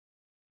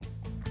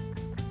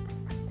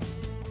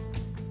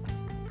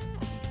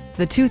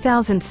the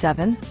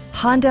 2007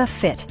 Honda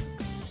Fit.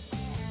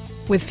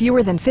 With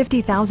fewer than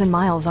 50,000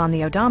 miles on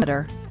the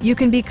odometer, you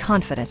can be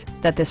confident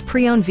that this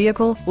pre-owned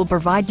vehicle will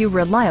provide you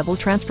reliable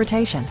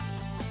transportation.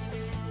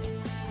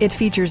 It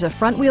features a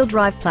front-wheel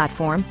drive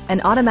platform, an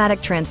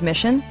automatic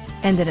transmission,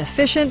 and an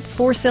efficient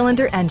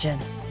 4-cylinder engine.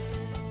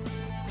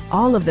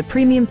 All of the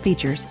premium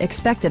features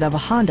expected of a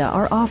Honda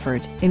are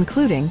offered,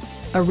 including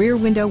a rear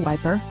window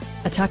wiper,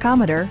 a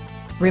tachometer,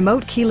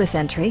 remote keyless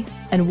entry,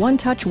 and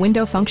one-touch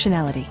window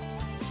functionality.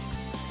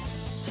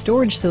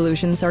 Storage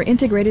solutions are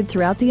integrated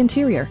throughout the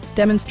interior,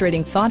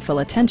 demonstrating thoughtful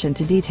attention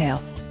to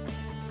detail.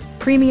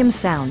 Premium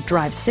sound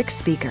drives 6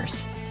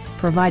 speakers,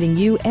 providing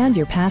you and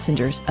your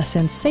passengers a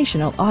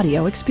sensational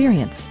audio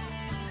experience.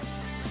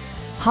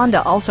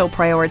 Honda also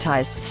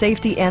prioritized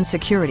safety and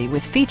security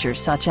with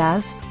features such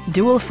as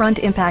dual front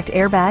impact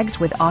airbags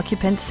with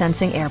occupant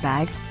sensing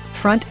airbag,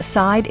 front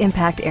side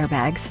impact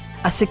airbags,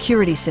 a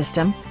security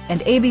system,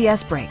 and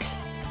ABS brakes.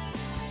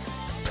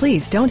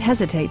 Please don't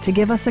hesitate to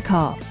give us a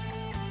call.